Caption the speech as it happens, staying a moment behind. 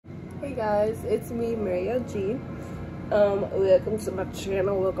Hey guys, it's me, Mario G. Welcome to my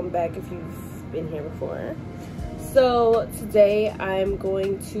channel. Welcome back if you've been here before. So today I'm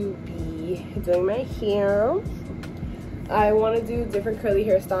going to be doing my hair. I want to do different curly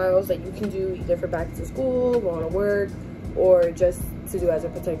hairstyles that you can do either for back to school, going to work, or just to do as a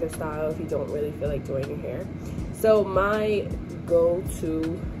protective style if you don't really feel like doing your hair. So my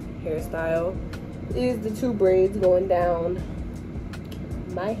go-to hairstyle is the two braids going down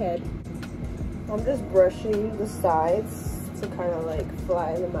my head. I'm just brushing the sides to kind of like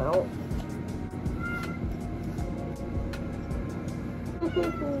fly them out.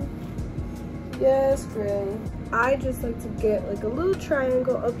 Yes, girl. I just like to get like a little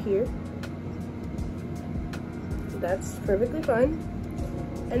triangle up here. That's perfectly fine.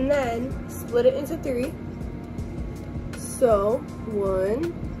 And then split it into 3. So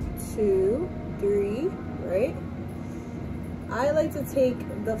 1, 2, 3, right? I like to take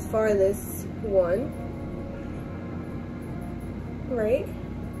the farthest one, right?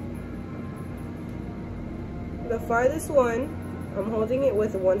 The farthest one, I'm holding it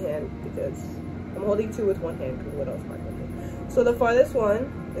with one hand because I'm holding 2 with one hand because what else am I gonna do? So the farthest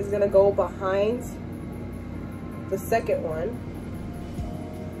one is gonna go behind the second one,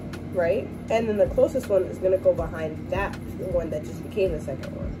 right? And then the closest one is gonna go behind that one that just became the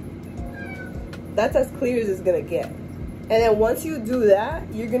second one. That's as clear as it's gonna get. And then once you do that,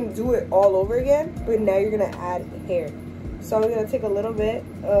 you're gonna do it all over again, but now you're gonna add hair. So I'm gonna take a little bit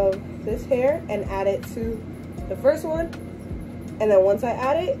of this hair and add it to the first one. And then once I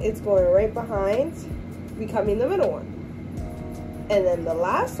add it, it's going right behind, becoming the middle one. And then the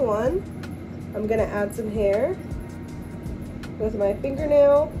last one, I'm gonna add some hair with my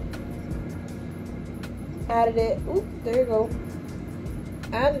fingernail. Added it, oop, there you go.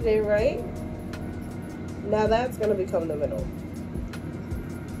 Added it right. Now that's gonna become the middle.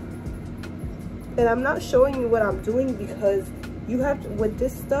 And I'm not showing you what I'm doing because you have to, with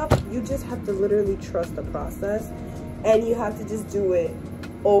this stuff, you just have to literally trust the process and you have to just do it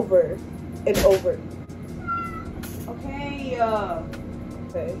over and over. Okay,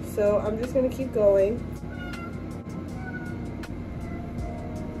 okay, so I'm just gonna keep going.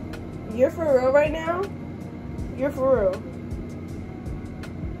 You're for real right now? You're for real.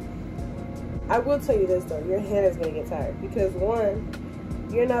 I will tell you this though, your hand is gonna get tired because one,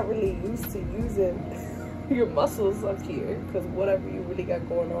 you're not really used to using your muscles up here because whatever you really got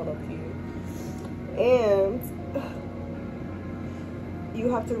going on up here. And you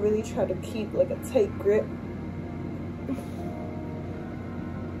have to really try to keep like a tight grip.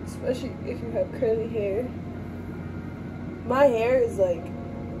 Especially if you have curly hair. My hair is like,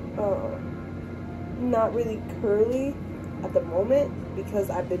 not really curly at the moment because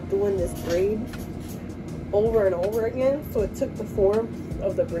I've been doing this braid over and over again, so it took the form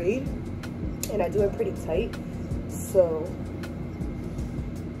of the braid and I do it pretty tight, so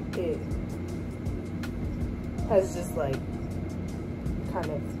it has just like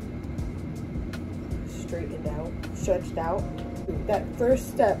kind of straightened out, stretched out. That first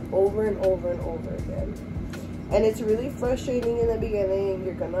step over and over and over again, and it's really frustrating in the beginning.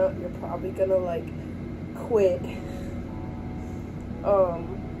 You're probably gonna like quit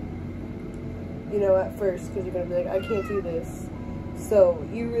you know, at first, because you're gonna be like, I can't do this. So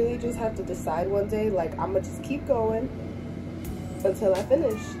you really just have to decide one day, like, I'm gonna just keep going until I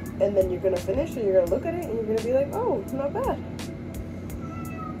finish. And then you're gonna finish and you're gonna look at it and you're gonna be like, oh, not bad.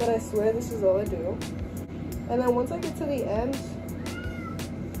 But I swear this is all I do. And then once I get to the end,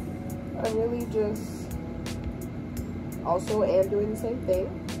 I really just also am doing the same thing.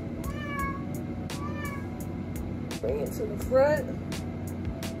 Bring it to the front.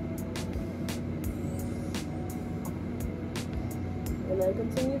 And I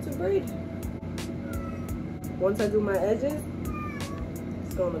continue to braid. Once I do my edges,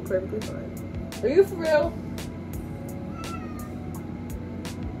 it's gonna look perfectly fine. Are you for real?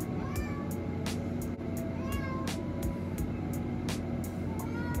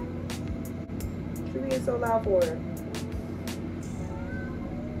 What you being so loud for?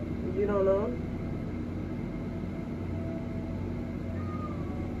 You don't know?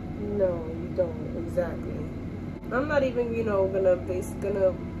 No, you don't, exactly. I'm not even, you know, gonna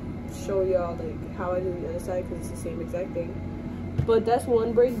show y'all like how I do the other side because it's the same exact thing. But that's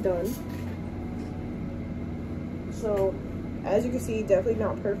one braid done. So as you can see, definitely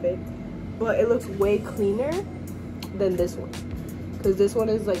not perfect, but it looks way cleaner than this one because this one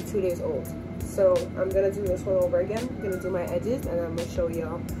is like 2 days old. So I'm gonna do this one over again. I'm gonna do my edges and I'm gonna show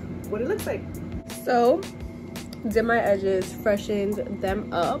y'all what it looks like. So did my edges, freshened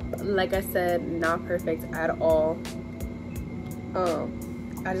them up. Like I said, not perfect at all.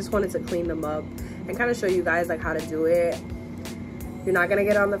 I just wanted to clean them up and kind of show you guys like how to do it. You're not gonna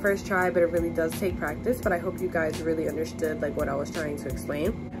get it on the first try, but it really does take practice. But I hope you guys really understood like what I was trying to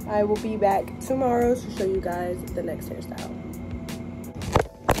explain. I will be back tomorrow to show you guys the next hairstyle.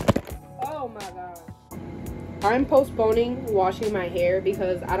 Oh my gosh. I'm postponing washing my hair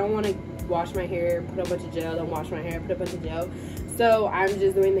because I don't want to wash my hair, put a bunch of gel, then wash my hair, put a bunch of gel. So I'm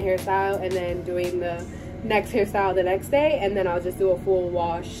just doing the hairstyle and then doing the next hairstyle the next day, and then I'll just do a full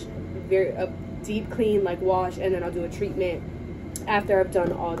wash, a deep clean like wash, and then I'll do a treatment after I've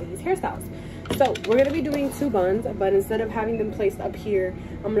done all these hairstyles. So we're gonna be doing 2 buns, but instead of having them placed up here,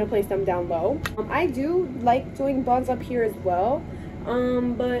 I'm gonna place them down low. I do like doing buns up here as well,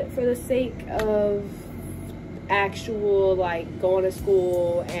 but for the sake of actual like going to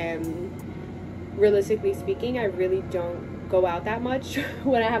school and realistically speaking, I really don't go out that much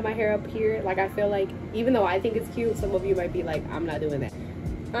when I have my hair up here. Like I feel like even though I think it's cute, some of you might be like, I'm not doing that.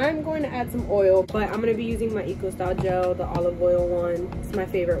 I'm going to add some oil, but I'm going to be using my Eco Style gel, the olive oil one. It's my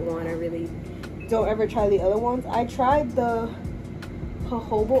favorite one. I really don't ever try the other ones. I tried the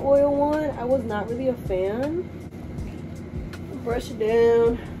jojoba oil one. I was not really a fan. Brush it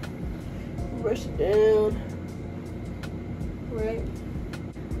down. Brush it down. Right.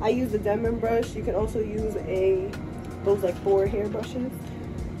 I use a Denman brush. You can also use those like 4 hair brushes.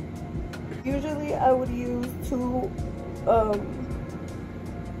 Usually I would use 2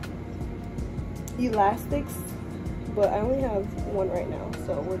 elastics, but I only have 1 right now,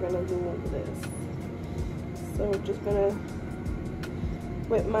 so we're gonna do this. So we're just gonna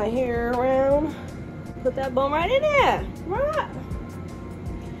whip my hair around, put that bone right in there, right?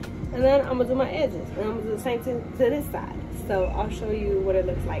 And then I'm gonna do my edges, and I'm gonna do the same to this side. So I'll show you what it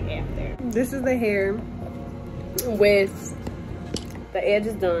looks like after. This is the hair with the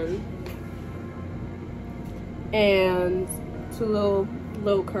edges done and 2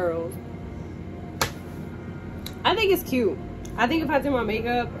 little curls. I think it's cute. I think if I did my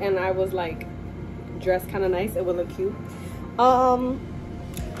makeup and I was like dressed kind of nice, it would look cute.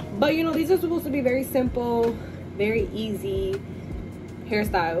 But you know, these are supposed to be very simple, very easy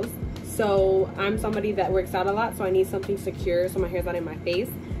hairstyles. So I'm somebody that works out a lot, so I need something secure so my hair's not in my face.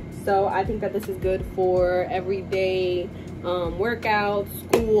 So I think that this is good for everyday workout,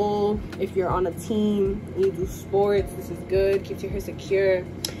 school. If you're on a team and you do sports, this is good. Keeps your hair secure.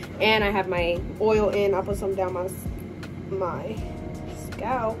 And I have my oil in. I'll put some down my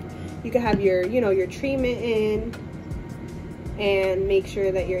scalp. You can have your, you know, your treatment in and make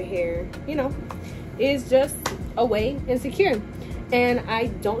sure that your hair, you know, is just away and secure. And I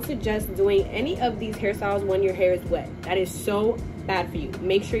don't suggest doing any of these hairstyles when your hair is wet. That is so bad for you.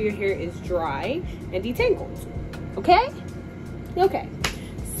 Make sure your hair is dry and detangled. Okay? Okay.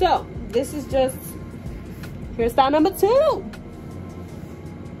 So this is just hairstyle number 2.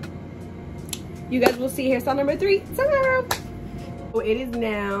 You guys will see hairstyle number 3 tomorrow. So it is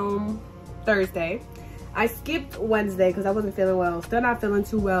now Thursday. I skipped Wednesday because I wasn't feeling well. Still not feeling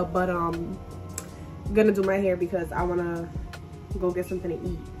too well, but I'm gonna do my hair because I wanna go get something to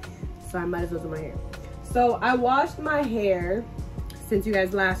eat. So I might as well do my hair. So I washed my hair since you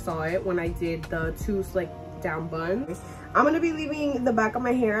guys last saw it when I did the 2 slick down buns. I'm gonna be leaving the back of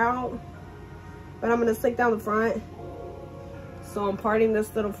my hair out, but I'm gonna slick down the front. So I'm parting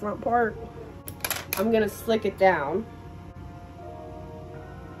this little front part. I'm gonna slick it down.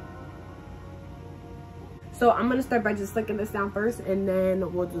 So I'm gonna start by just slicking this down first, and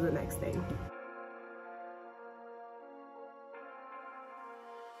then we'll do the next thing.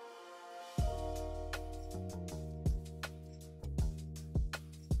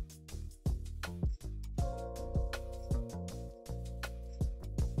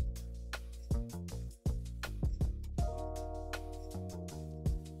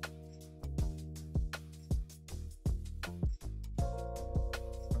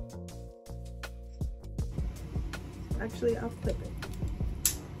 Actually, I'll flip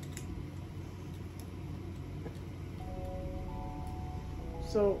it.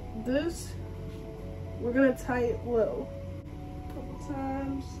 So this, we're gonna tie it low. A couple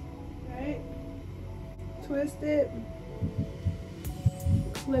times, right? Twist it,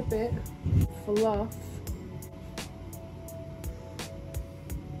 clip it, fluff.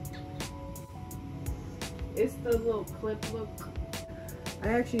 It's the little clip look. I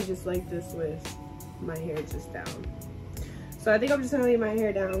actually just like this with my hair just down. So I think I'm just gonna leave my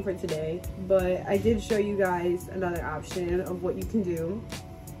hair down for today, but I did show you guys another option of what you can do.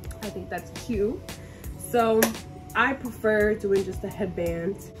 I think that's cute. So I prefer doing just a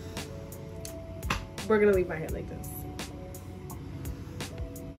headband. We're gonna leave my hair like this.